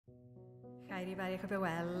Hi everybody, hope you're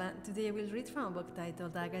well. Today I will read from a book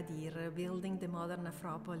titled Agadir, Building the Modern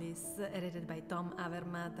Afropolis, edited by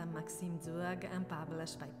Avermaete and Maxime Zaugg and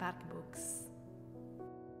published by Park Books.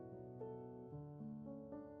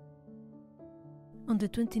 On the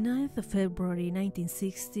 29th of February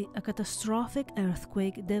 1960, a catastrophic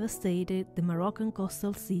earthquake devastated the Moroccan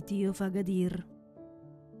coastal city of Agadir.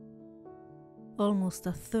 Almost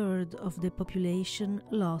a third of the population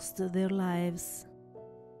lost their lives.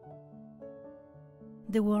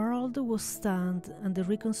 The world was stunned, and the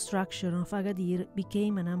reconstruction of Agadir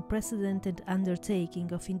became an unprecedented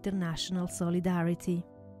undertaking of international solidarity.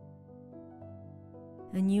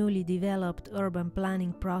 A newly developed urban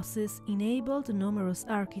planning process enabled numerous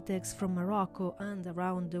architects from Morocco and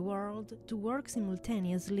around the world to work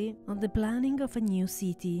simultaneously on the planning of a new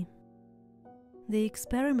city. They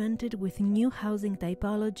experimented with new housing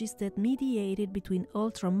typologies that mediated between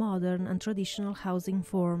ultra-modern and traditional housing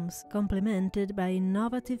forms, complemented by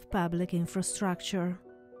innovative public infrastructure.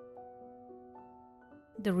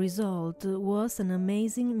 The result was an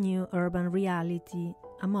amazing new urban reality,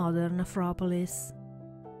 a modern Afropolis.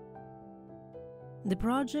 The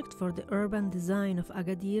project for the urban design of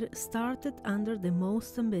Agadir started under the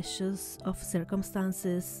most ambitious of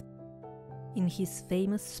circumstances. In his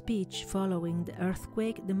famous speech following the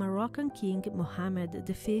earthquake, the Moroccan king Mohammed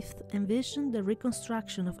V envisioned the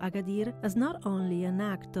reconstruction of Agadir as not only an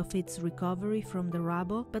act of its recovery from the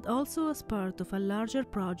rubble, but also as part of a larger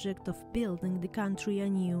project of building the country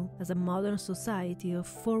anew as a modern society of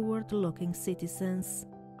forward-looking citizens.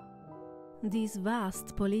 This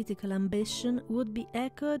vast political ambition would be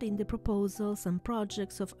echoed in the proposals and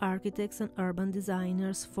projects of architects and urban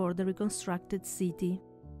designers for the reconstructed city.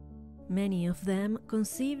 Many of them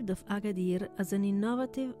conceived of Agadir as an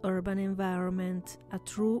innovative urban environment, a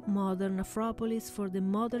true modern Afropolis for the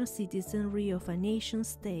modern citizenry of a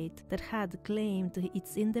nation-state that had claimed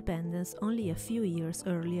its independence only a few years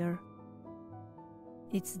earlier.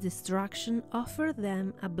 Its destruction offered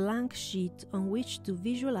them a blank sheet on which to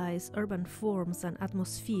visualize urban forms and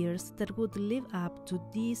atmospheres that would live up to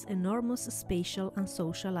these enormous spatial and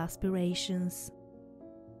social aspirations.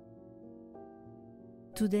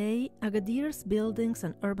 Today, Agadir's buildings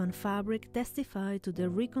and urban fabric testify to the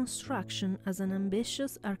reconstruction as an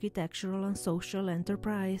ambitious architectural and social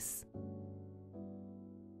enterprise.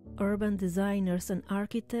 Urban designers and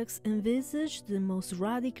architects envisaged the most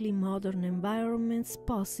radically modern environments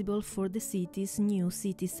possible for the city's new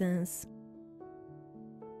citizens.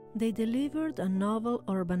 They delivered a novel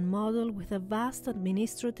urban model with a vast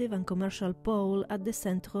administrative and commercial pole at the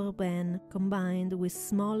centre urbain, combined with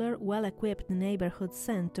smaller, well-equipped neighborhood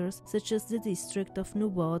centers such as the district of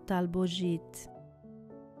Nouveau Talbogit.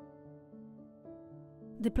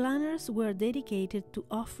 The planners were dedicated to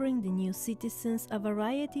offering the new citizens a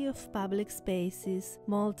variety of public spaces,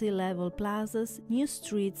 multi-level plazas, new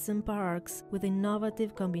streets and parks, with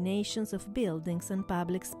innovative combinations of buildings and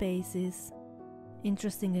public spaces.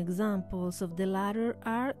 Interesting examples of the latter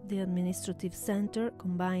are the administrative center,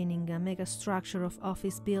 combining a megastructure of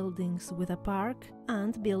office buildings with a park,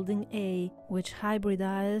 and Building A, which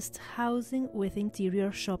hybridized housing with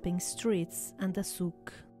interior shopping streets and a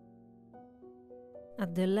souk.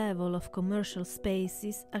 At the level of commercial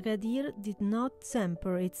spaces, Agadir did not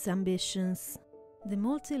temper its ambitions. The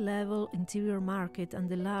multi-level interior market and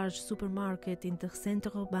the large supermarket in the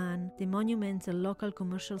Centre Urbain, the monumental local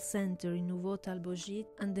commercial center in Nouveau Talbogit,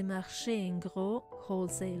 and the Marché en Gros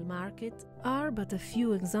wholesale market are but a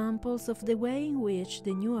few examples of the way in which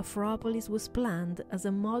the new Afropolis was planned as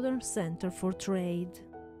a modern center for trade.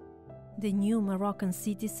 The new Moroccan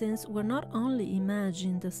citizens were not only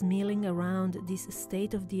imagined as milling around these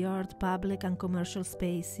state-of-the-art public and commercial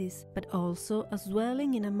spaces, but also as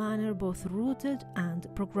dwelling in a manner both rooted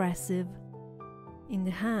and progressive. In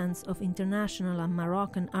the hands of international and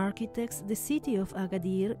Moroccan architects, the city of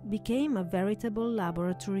Agadir became a veritable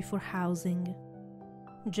laboratory for housing.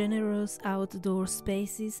 Generous outdoor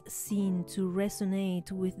spaces seen to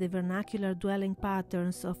resonate with the vernacular dwelling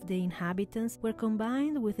patterns of the inhabitants were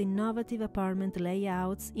combined with innovative apartment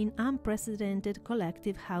layouts in unprecedented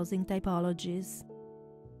collective housing typologies.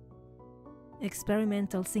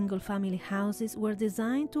 Experimental single-family houses were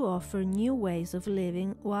designed to offer new ways of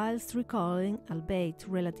living whilst recalling, albeit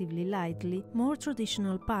relatively lightly, more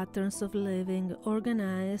traditional patterns of living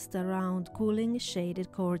organized around cooling,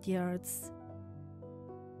 shaded courtyards.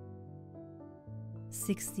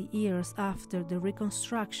 60 years after the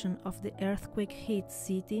reconstruction of the earthquake-hit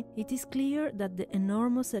city, it is clear that the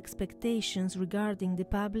enormous expectations regarding the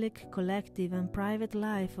public, collective and private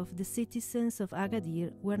life of the citizens of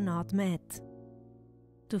Agadir were not met.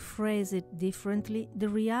 To phrase it differently, the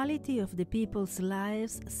reality of the people's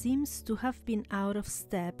lives seems to have been out of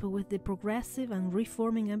step with the progressive and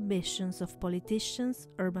reforming ambitions of politicians,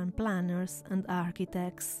 urban planners, and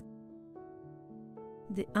architects.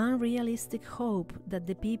 The unrealistic hope that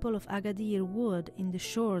the people of Agadir would, in the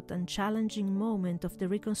short and challenging moment of the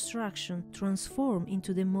reconstruction, transform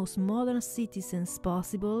into the most modern citizens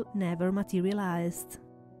possible never materialized.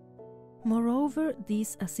 Moreover,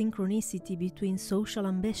 this asynchronicity between social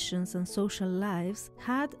ambitions and social lives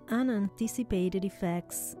had unanticipated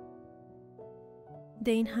effects.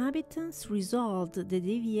 The inhabitants resolved the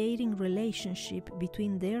deviating relationship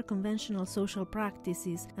between their conventional social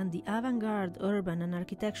practices and the avant-garde urban and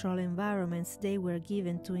architectural environments they were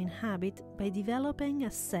given to inhabit by developing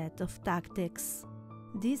a set of tactics.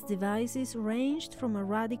 These devices ranged from a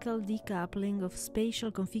radical decoupling of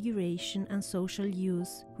spatial configuration and social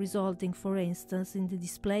use, resulting, for instance, in the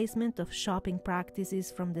displacement of shopping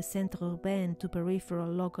practices from the centre urbain to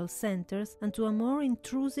peripheral local centers, and to a more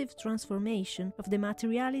intrusive transformation of the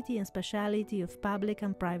materiality and spatiality of public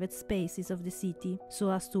and private spaces of the city,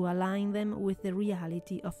 so as to align them with the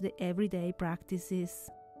reality of the everyday practices.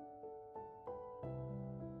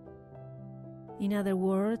 In other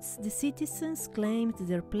words, the citizens claimed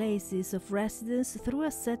their places of residence through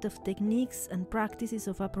a set of techniques and practices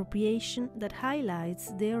of appropriation that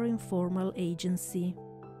highlights their informal agency.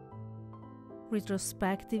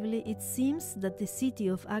 Retrospectively, it seems that the city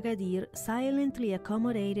of Agadir silently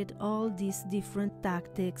accommodated all these different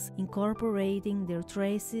tactics, incorporating their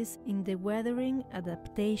traces in the weathering,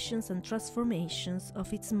 adaptations and transformations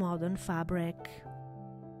of its modern fabric.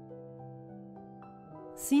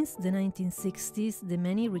 Since the 1960s, the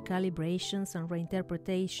many recalibrations and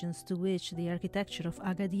reinterpretations to which the architecture of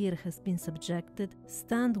Agadir has been subjected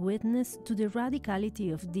stand witness to the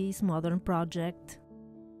radicality of this modern project.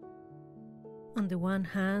 On the one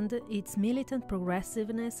hand, its militant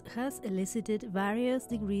progressiveness has elicited various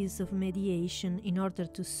degrees of mediation in order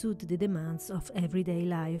to suit the demands of everyday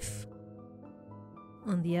life.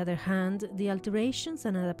 On the other hand, the alterations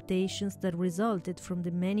and adaptations that resulted from the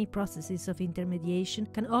many processes of intermediation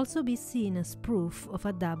can also be seen as proof of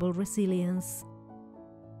a double resilience.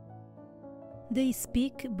 They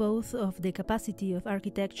speak both of the capacity of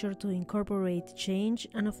architecture to incorporate change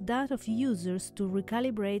and of that of users to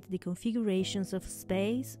recalibrate the configurations of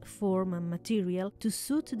space, form, and material to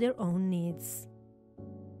suit their own needs.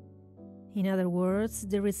 In other words,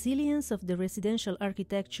 the resilience of the residential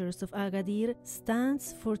architectures of Agadir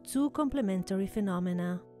stands for two complementary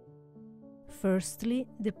phenomena. Firstly,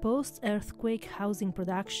 the post-earthquake housing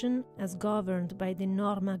production, as governed by the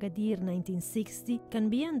Norm Agadir 1960, can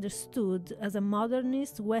be understood as a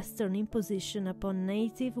modernist Western imposition upon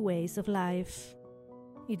native ways of life.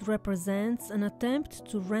 It represents an attempt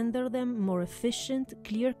to render them more efficient,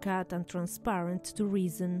 clear-cut, and transparent to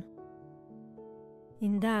reason.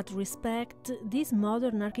 In that respect, this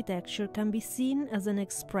modern architecture can be seen as an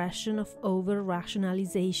expression of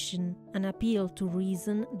over-rationalization, an appeal to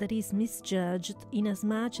reason that is misjudged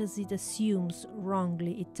inasmuch as it assumes,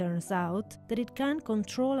 wrongly it turns out, that it can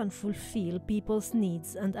control and fulfill people's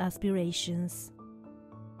needs and aspirations.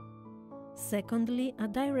 Secondly, a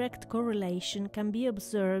direct correlation can be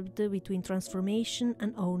observed between transformation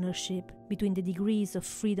and ownership, between the degrees of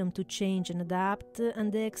freedom to change and adapt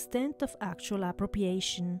and the extent of actual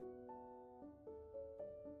appropriation.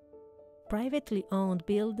 Privately owned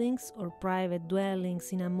buildings or private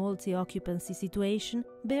dwellings in a multi-occupancy situation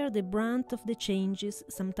bear the brunt of the changes,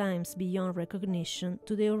 sometimes beyond recognition,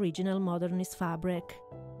 to the original modernist fabric.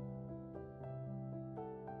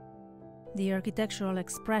 The architectural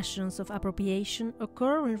expressions of appropriation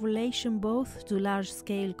occur in relation both to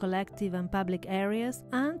large-scale collective and public areas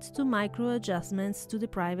and to micro-adjustments to the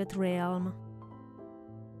private realm.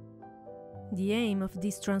 The aim of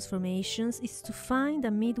these transformations is to find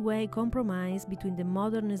a midway compromise between the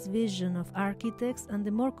modernist vision of architects and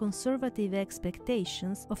the more conservative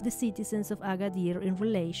expectations of the citizens of Agadir in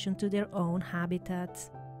relation to their own habitat.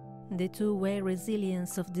 The two-way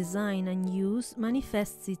resilience of design and use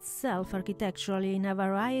manifests itself architecturally in a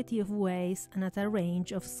variety of ways and at a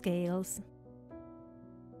range of scales.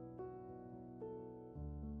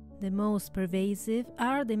 The most pervasive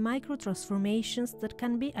are the micro-transformations that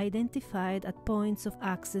can be identified at points of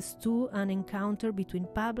access to and encounter between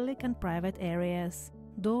public and private areas,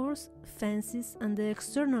 doors, fences, and the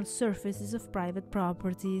external surfaces of private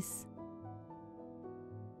properties.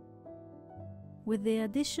 With the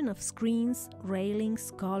addition of screens,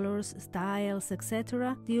 railings, colors, styles,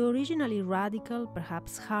 etc., the originally radical,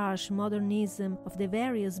 perhaps harsh modernism of the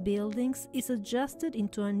various buildings is adjusted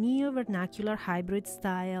into a neo-vernacular hybrid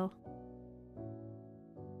style.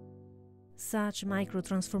 Such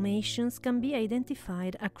micro-transformations can be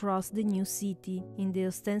identified across the new city, in the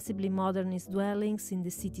ostensibly modernist dwellings in the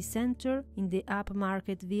city center, in the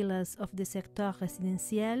upmarket villas of the secteur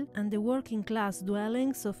résidentiel, and the working-class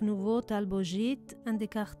dwellings of Nouveau Talbot and the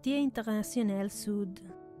Quartier International Sud.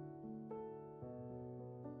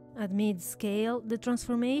 At mid-scale, the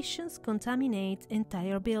transformations contaminate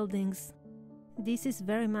entire buildings. This is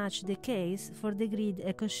very much the case for the grid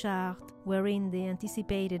EcoChart, wherein the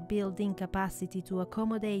anticipated building capacity to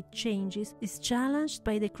accommodate changes is challenged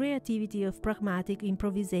by the creativity of pragmatic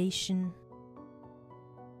improvisation.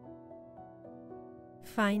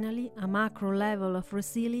 Finally, a macro level of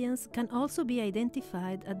resilience can also be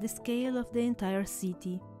identified at the scale of the entire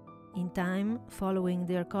city. In time, following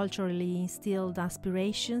their culturally instilled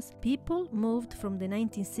aspirations, people moved from the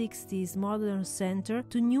 1960s modern center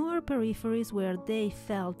to newer peripheries where they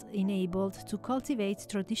felt enabled to cultivate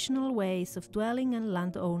traditional ways of dwelling and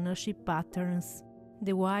land ownership patterns.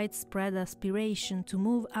 The widespread aspiration to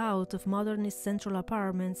move out of modernist central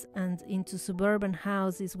apartments and into suburban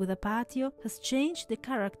houses with a patio has changed the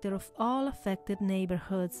character of all affected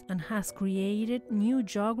neighborhoods and has created new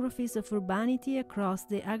geographies of urbanity across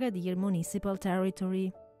the Agadir municipal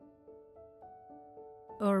territory.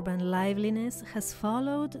 Urban liveliness has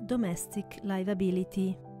followed domestic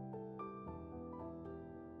livability.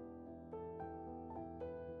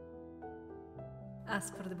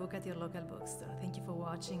 Ask for the book at your local bookstore. Thank you for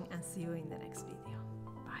watching and see you in the next video.